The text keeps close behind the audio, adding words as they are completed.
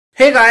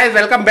Hey guys,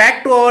 welcome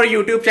back to our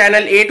YouTube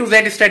channel A to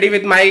Z Study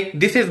with Mike.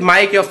 This is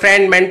Mike, your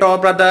friend, mentor,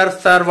 brother,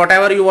 sir,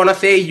 whatever you wanna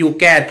say, you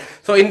can.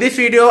 So in this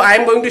video, I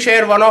am going to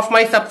share one of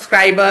my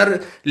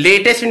subscriber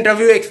latest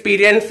interview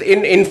experience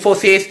in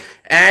Infosys,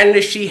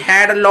 and she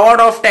had a lot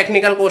of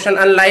technical question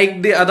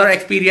unlike the other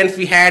experience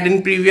we had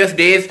in previous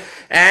days,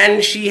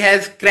 and she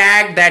has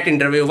cracked that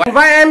interview. Why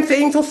I am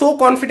saying so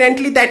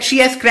confidently that she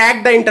has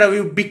cracked the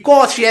interview?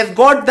 Because she has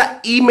got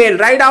the email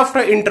right after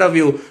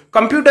interview.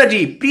 Computer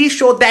ji, please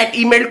show that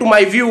email to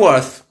my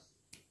viewers.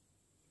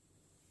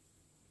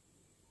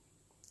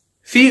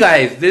 See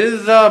guys, this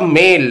is the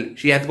mail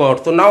she has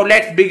got. So now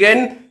let's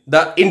begin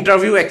the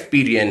interview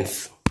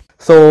experience.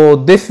 So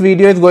this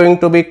video is going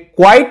to be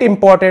quite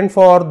important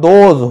for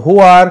those who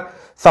are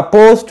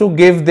supposed to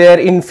give their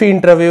Infy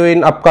interview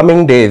in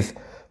upcoming days.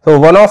 So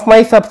one of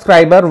my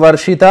subscriber,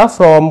 Varshita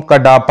from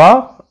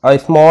Kadapa, a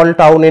small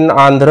town in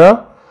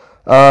Andhra.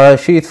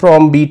 She is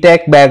from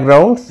BTech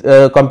background,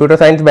 computer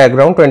science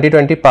background,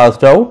 2020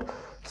 passed out.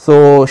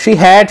 So she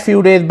had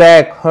few days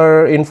back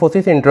her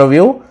Infosys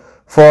interview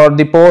for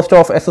the post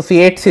of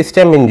associate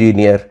system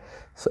engineer.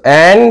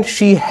 And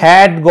she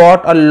had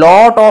got a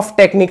lot of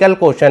technical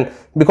question,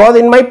 because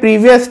in my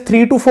previous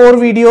 3 to 4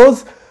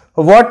 videos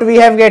what we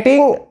have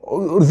getting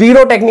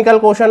zero technical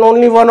question,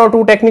 only 1 or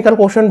 2 technical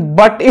question,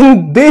 but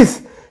in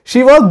this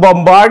she was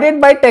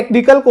bombarded by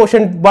technical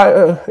questions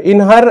in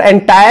her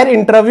entire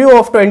interview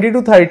of 20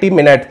 to 30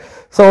 minutes.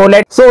 So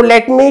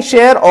let me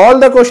share all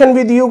the questions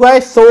with you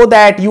guys so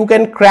that you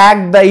can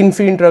crack the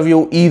Infy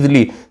interview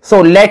easily. So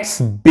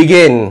let's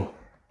begin.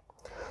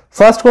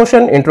 First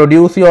question,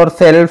 introduce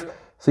yourself.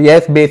 So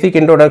yes, basic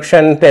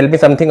introduction, tell me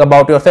something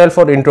about yourself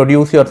or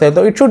introduce yourself.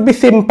 So it should be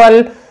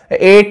simple,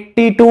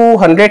 80 to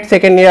 100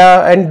 second,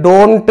 yeah, and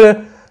don't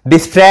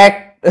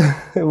distract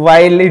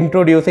while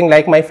introducing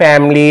like my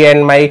family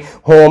and my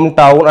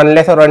hometown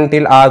unless or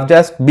until asked.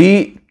 Just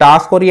be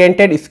task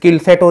oriented, skill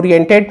set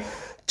oriented,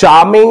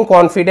 charming,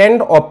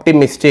 confident,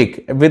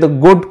 optimistic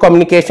with good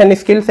communication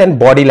skills and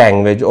body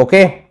language.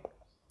 Okay,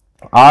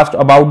 asked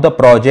about the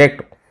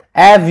project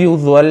as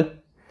usual.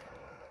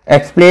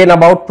 Explain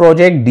about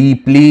project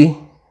deeply,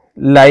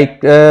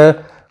 like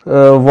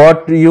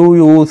what you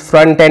use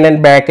front end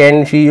and back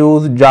end. She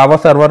used Java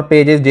server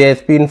pages,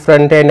 JSP in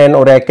front end and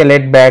Oracle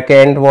at back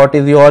end. What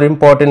is your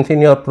importance in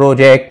your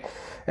project,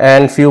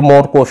 and few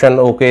more questions.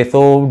 Okay,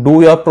 so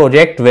do your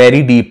project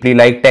very deeply,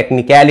 like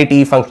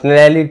technicality,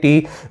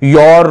 functionality,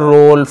 your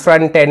role,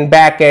 front end,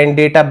 back end,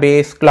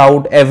 database,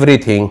 cloud,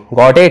 everything.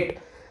 Got it?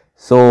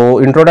 So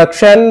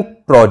introduction,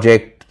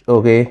 project.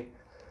 Okay,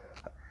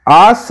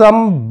 ask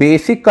some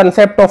basic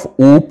concept of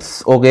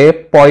OOPS, okay,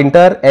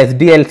 pointer,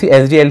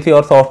 SDLC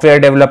or software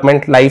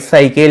development life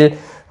cycle,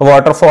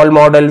 waterfall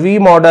model, V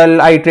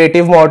model,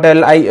 iterative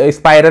model,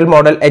 spiral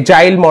model,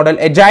 agile model.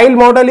 Agile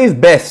model is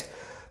best.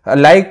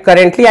 Like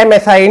currently I am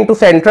assigned to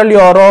Central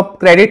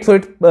Europe Credit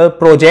Suisse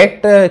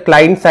project,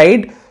 client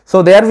side.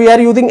 So there we are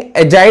using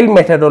agile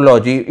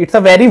methodology. It's a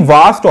very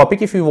vast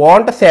topic. If you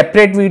want a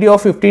separate video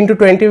of 15 to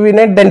 20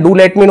 minutes, then do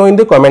let me know in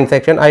the comment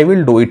section. I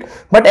will do it.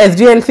 But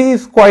SDLC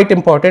is quite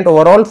important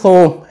overall,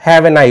 so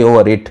have an eye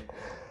over it.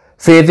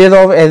 Phases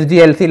of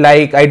SDLC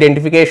like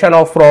identification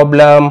of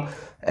problem,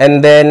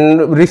 and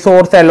then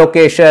resource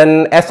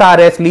allocation,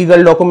 SRS,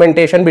 legal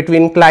documentation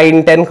between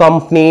client and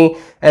company,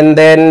 and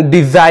then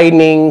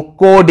designing,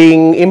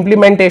 coding,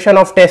 implementation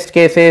of test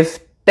cases,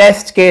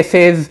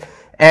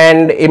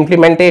 and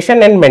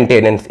implementation and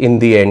maintenance in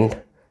the end,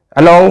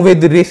 along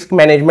with risk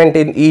management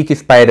in each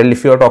spiral.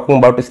 If you are talking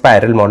about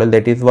spiral model,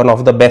 that is one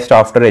of the best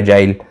after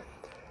agile.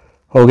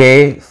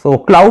 Okay, so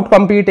cloud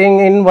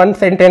computing in one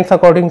sentence,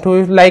 according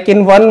to like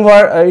in one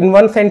word, in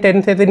one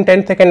sentence, in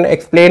 10 seconds,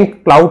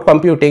 explain cloud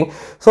computing.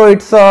 So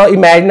it's a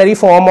imaginary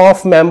form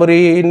of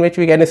memory in which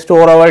we can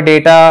store our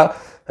data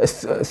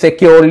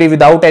securely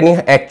without any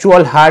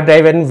actual hard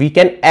drive, and we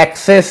can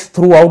access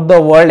throughout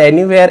the world,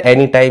 anywhere,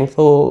 anytime.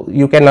 So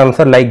you can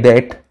answer like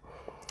that.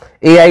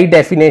 AI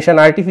definition,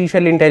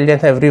 artificial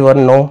intelligence,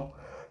 everyone know.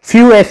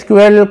 Few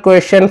SQL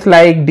questions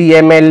like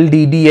DML,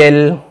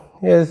 DDL.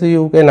 Yes,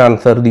 you can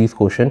answer these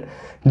questions.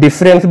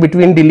 Difference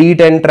between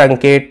delete and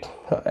truncate,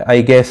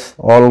 I guess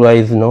all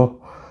guys know.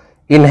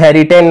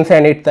 Inheritance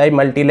and its type,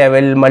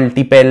 multi-level,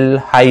 multiple,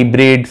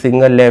 hybrid,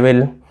 single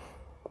level.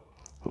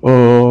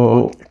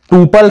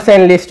 Tuples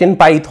and list in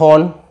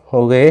Python.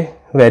 Okay,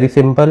 very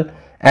simple.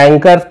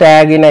 Anchor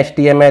tag in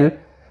HTML,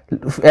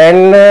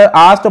 and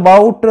asked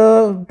about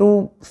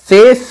to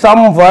say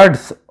some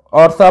words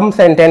or some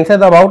sentences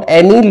about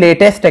any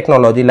latest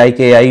technology like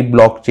AI,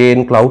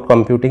 blockchain, cloud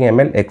computing,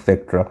 ML,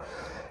 etc.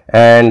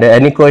 And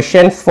any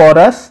questions for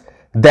us?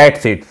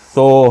 That's it.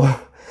 So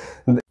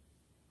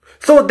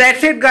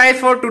that's it guys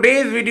for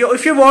today's video.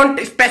 If you want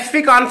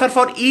specific answer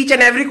for each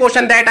and every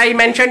question that I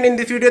mentioned in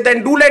this video,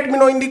 then do let me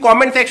know in the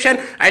comment section.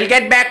 I'll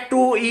get back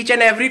to each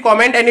and every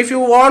comment. And if you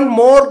want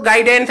more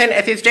guidance and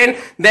assistance,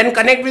 then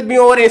connect with me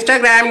over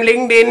Instagram,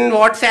 LinkedIn,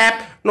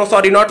 WhatsApp. No,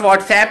 sorry, not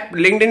WhatsApp,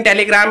 LinkedIn,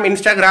 Telegram,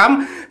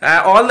 Instagram.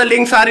 All the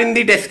links are in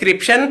the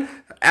description.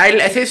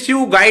 I'll assist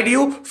you, guide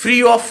you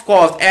free of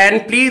cost.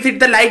 And please hit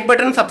the like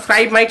button,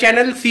 subscribe my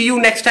channel. See you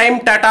next time.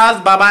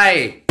 Tatas, bye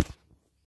bye.